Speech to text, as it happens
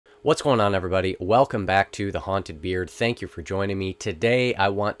What's going on, everybody? Welcome back to The Haunted Beard. Thank you for joining me. Today, I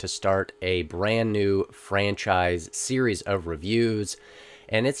want to start a brand new franchise series of reviews,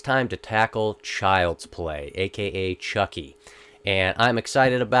 and it's time to tackle Child's Play, aka Chucky. And I'm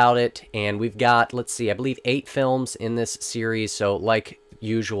excited about it, and we've got, let's see, I believe 8 films in this series, so like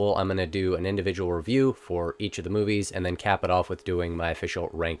usual, I'm going to do an individual review for each of the movies, and then cap it off with doing my official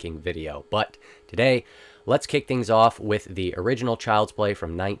ranking video. But today, let's kick things off with the original Child's Play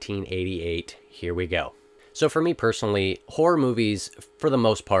from 1988. Here we go. So for me personally, horror movies, for the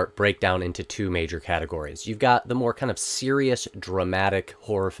most part, break down into 2 major categories. You've got the more kind of serious, dramatic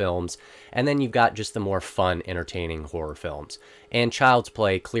horror films, and then you've got just the more fun, entertaining horror films. And Child's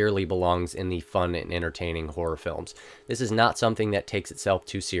Play clearly belongs in the fun and entertaining horror films. This is not something that takes itself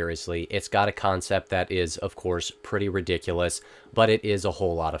too seriously. It's got a concept that is, of course, pretty ridiculous, but it is a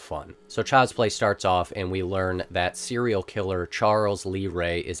whole lot of fun. So Child's Play starts off, and we learn that serial killer Charles Lee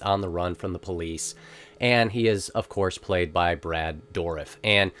Ray is on the run from the police. And he is, of course, played by Brad Dourif.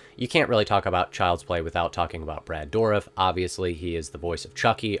 And you can't really talk about Child's Play without talking about Brad Dourif. Obviously, he is the voice of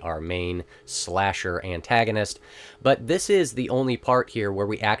Chucky, our main slasher antagonist. But this is the only part here where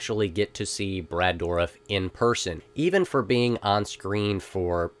we actually get to see Brad Dourif in person. Even for being on screen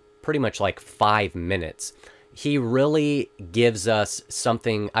for pretty much like 5 minutes, he really gives us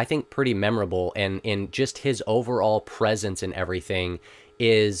something, I think, pretty memorable. And in just his overall presence and everything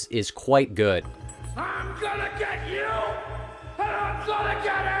is quite good. I'm gonna get you, and I'm gonna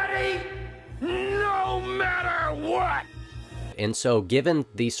get Eddie, no matter what! And so, given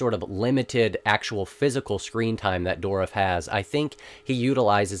the sort of limited actual physical screen time that Dourif has, I think he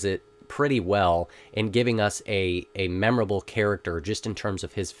utilizes it pretty well in giving us a memorable character just in terms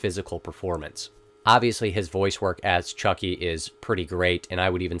of his physical performance. Obviously, his voice work as Chucky is pretty great, and I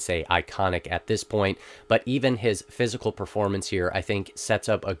would even say iconic at this point, but even his physical performance here, I think, sets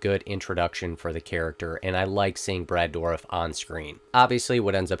up a good introduction for the character, and I like seeing Brad Dourif on screen. Obviously,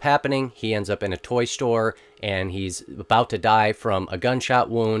 what ends up happening, he ends up in a toy store, and he's about to die from a gunshot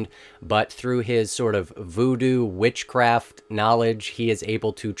wound, but through his sort of voodoo witchcraft knowledge, he is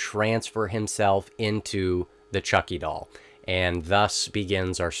able to transfer himself into the Chucky doll, and thus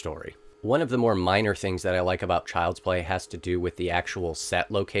begins our story. One of the more minor things that I like about Child's Play has to do with the actual set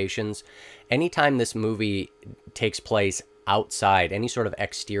locations. Anytime this movie takes place outside, any sort of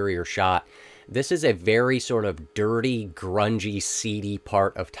exterior shot, this is a very sort of dirty, grungy, seedy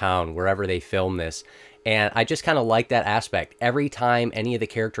part of town, wherever they film this. And I just kind of like that aspect. Every time any of the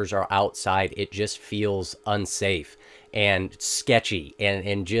characters are outside, it just feels unsafe and sketchy,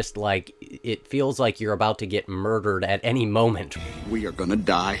 and just like it feels like you're about to get murdered at any moment. We are gonna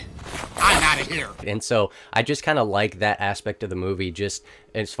die. I'm out of here. And so I just kind of like that aspect of the movie, just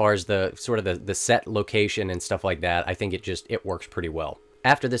as far as the sort of the set location and stuff like that. I think it works pretty well.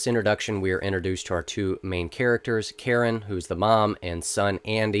 After this introduction, we are introduced to our 2 main characters, Karen, who's the mom, and son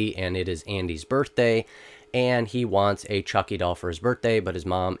Andy, and it is Andy's birthday. And he wants a Chucky doll for his birthday, but his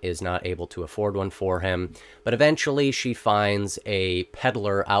mom is not able to afford one for him. But eventually she finds a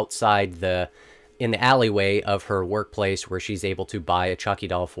peddler outside in the alleyway of her workplace where she's able to buy a Chucky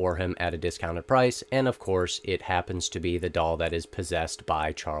doll for him at a discounted price. And of course, it happens to be the doll that is possessed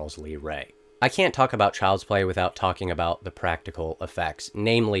by Charles Lee Ray. I can't talk about Child's Play without talking about the practical effects,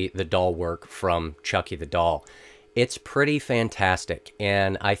 namely the doll work from Chucky the doll. It's pretty fantastic,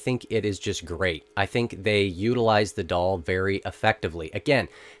 and I think it is just great. I think they utilize the doll very effectively. Again,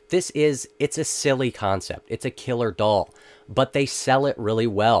 it's a silly concept. It's a killer doll, but they sell it really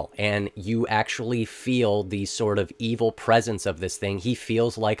well, and you actually feel the sort of evil presence of this thing. He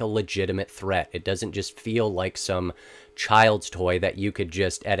feels like a legitimate threat. It doesn't just feel like some child's toy that you could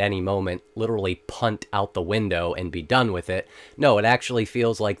just at any moment literally punt out the window and be done with it. No, it actually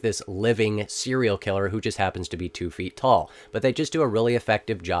feels like this living serial killer who just happens to be 2 feet tall. But they just do a really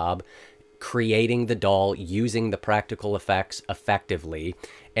effective job creating the doll, using the practical effects effectively,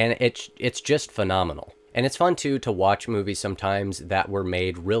 and it's just phenomenal. And it's fun, too, to watch movies sometimes that were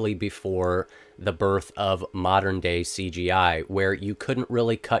made really before the birth of modern-day CGI, where you couldn't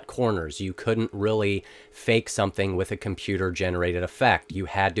really cut corners. You couldn't really fake something with a computer-generated effect. You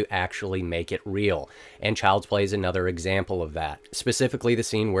had to actually make it real. And Child's Play is another example of that. Specifically, the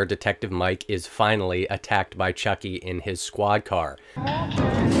scene where Detective Mike is finally attacked by Chucky in his squad car. Good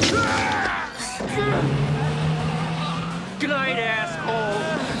night,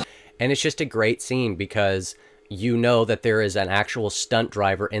 asshole! And it's just a great scene because you know that there is an actual stunt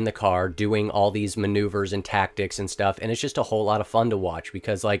driver in the car doing all these maneuvers and tactics and stuff, and it's just a whole lot of fun to watch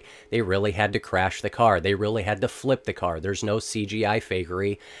because, like, they really had to crash the car. They really had to flip the car. There's no CGI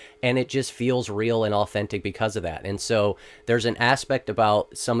fakery, and it just feels real and authentic because of that. And so there's an aspect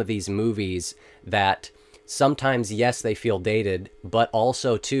about some of these movies that sometimes, yes, they feel dated, but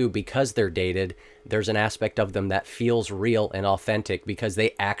also, too, because they're dated, there's an aspect of them that feels real and authentic because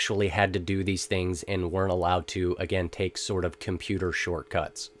they actually had to do these things and weren't allowed to, again, take sort of computer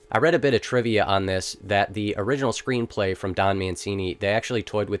shortcuts. I read a bit of trivia on this, that the original screenplay from Don Mancini, they actually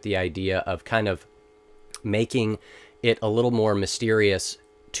toyed with the idea of kind of making it a little more mysterious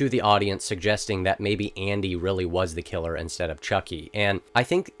to the audience, suggesting that maybe Andy really was the killer instead of Chucky. And I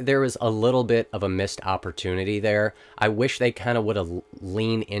think there was a little bit of a missed opportunity there. I wish they kind of would have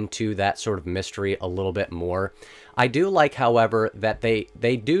leaned into that sort of mystery a little bit more. I do like, however, that they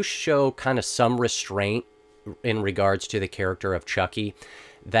do show kind of some restraint in regards to the character of Chucky,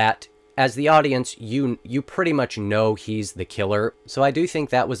 that as the audience, you pretty much know he's the killer. So I do think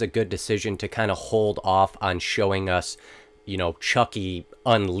that was a good decision to kind of hold off on showing us, you know, Chucky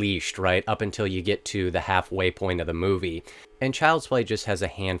unleashed, right, up until you get to the halfway point of the movie. And Child's Play just has a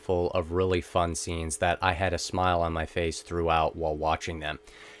handful of really fun scenes that I had a smile on my face throughout while watching them.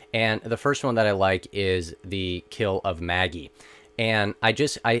 And the first one that I like is the kill of Maggie. And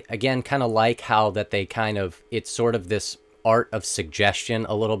I again kind of like how that they kind of, it's sort of this art of suggestion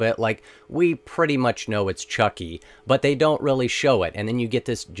a little bit. Like, we pretty much know it's Chucky, but they don't really show it. And then you get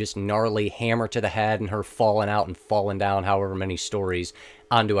this just gnarly hammer to the head and her falling out and falling down however many stories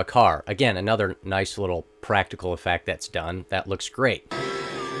onto a car. Again, another nice little practical effect that's done. That looks great.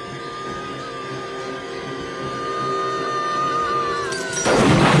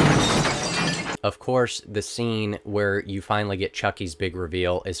 Of course, the scene where you finally get Chucky's big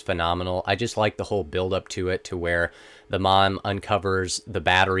reveal is phenomenal. I just like the whole build-up to it, to where the mom uncovers the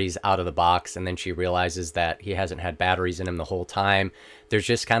batteries out of the box, and then she realizes that he hasn't had batteries in him the whole time. There's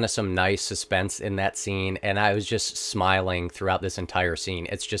just kind of some nice suspense in that scene, and I was just smiling throughout this entire scene.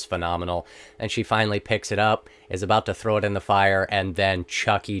 It's just phenomenal. And she finally picks it up, is about to throw it in the fire, and then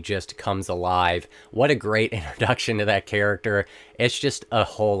Chucky just comes alive. What a great introduction to that character. It's just a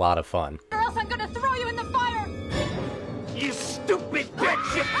whole lot of fun. Or else I'm gonna throw you in the fire! You stupid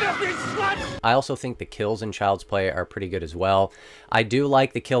bitch, you filthy slut! I also think the kills in Child's Play are pretty good as well. I do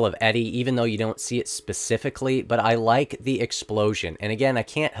like the kill of Eddie, even though you don't see it specifically, but I like the explosion. And again, I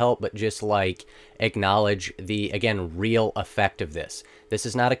can't help but just, like, acknowledge the, again, real effect of this. This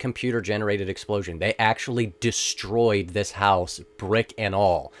is not a computer-generated explosion. They actually destroyed this house, brick and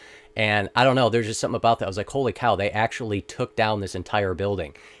all. And I don't know, there's just something about that. I was like, holy cow, they actually took down this entire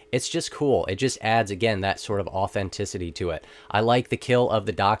building. It's just cool. It just adds, again, that sort of authenticity to it. I like the kill of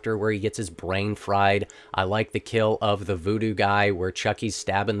the doctor where he gets his brain fried. I like the kill of the voodoo guy where Chucky's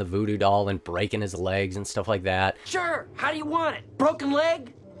stabbing the voodoo doll and breaking his legs and stuff like that. Sure, how do you want it? Broken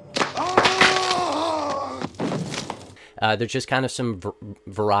leg? There's just kind of some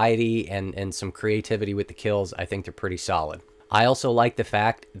variety and some creativity with the kills. I think they're pretty solid. I also like the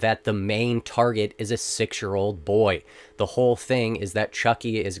fact that the main target is a 6-year-old boy. The whole thing is that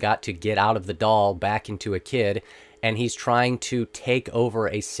Chucky has got to get out of the doll back into a kid, and he's trying to take over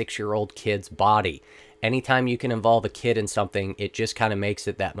a 6-year-old kid's body. Anytime you can involve a kid in something, it just kind of makes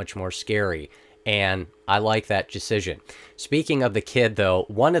it that much more scary. And I like that decision. Speaking of the kid, though,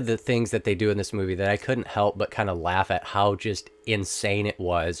 one of the things that they do in this movie that I couldn't help but kind of laugh at how just insane it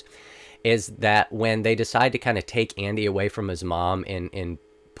was, is that when they decide to kind of take Andy away from his mom and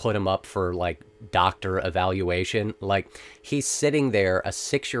put him up for, like, doctor evaluation, like, he's sitting there, a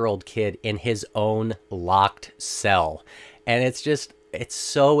 6-year-old kid, in his own locked cell. And it's just, it's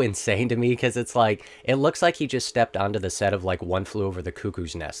so insane to me because it's like, it looks like he just stepped onto the set of, like, One Flew Over the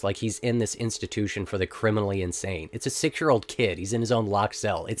Cuckoo's Nest. Like, he's in this institution for the criminally insane. It's a 6-year-old kid. He's in his own locked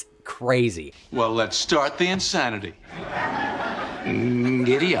cell. It's crazy. Well, let's start the insanity.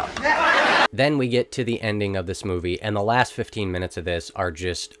 Giddy up. Then we get to the ending of this movie, and the last 15 minutes of this are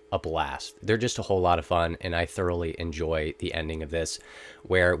just a blast. They're just a whole lot of fun, and I thoroughly enjoy the ending of this,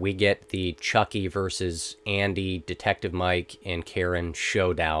 where we get the Chucky versus Andy, Detective Mike, and Karen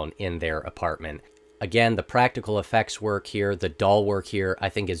showdown in their apartment. Again, the practical effects work here, the doll work here, I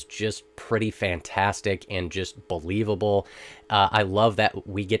think is just pretty fantastic and just believable. I love that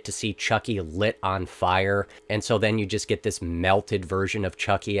we get to see Chucky lit on fire, and so then you just get this melted version of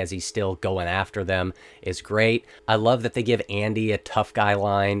Chucky as he's still going after them. Is great. I love that they give Andy a tough guy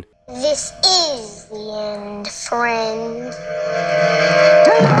line. This is the end, friend.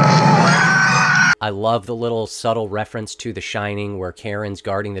 I love the little subtle reference to The Shining where Karen's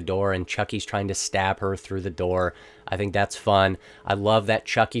guarding the door and Chucky's trying to stab her through the door. I think that's fun. I love that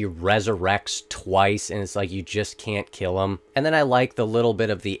Chucky resurrects twice and it's like you just can't kill him. And then I like the little bit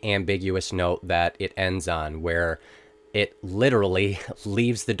of the ambiguous note that it ends on where it literally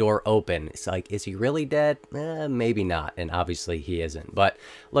leaves the door open. It's like, is he really dead? Maybe not. And obviously he isn't. But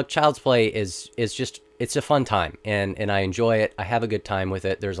look, Child's Play is just, it's a fun time and I enjoy it. I have a good time with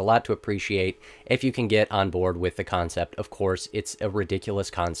it. There's a lot to appreciate if you can get on board with the concept. Of course, it's a ridiculous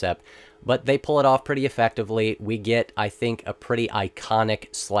concept, but they pull it off pretty effectively. We get, I think, a pretty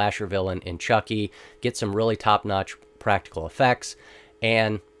iconic slasher villain in Chucky, get some really top-notch practical effects,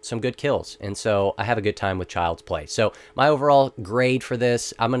 and some good kills. And so I have a good time with Child's Play. So my overall grade for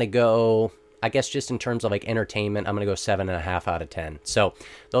this, I'm going to go, I guess just in terms of like entertainment, I'm going to go 7.5 out of 10. So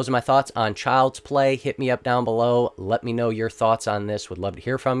those are my thoughts on Child's Play. Hit me up down below. Let me know your thoughts on this. Would love to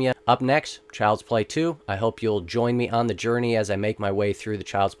hear from you. Up next, Child's Play 2. I hope you'll join me on the journey as I make my way through the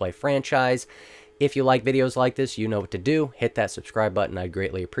Child's Play franchise. If you like videos like this, you know what to do. Hit that subscribe button. I'd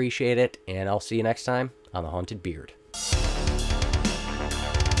greatly appreciate it. And I'll see you next time on The Haunted Beard.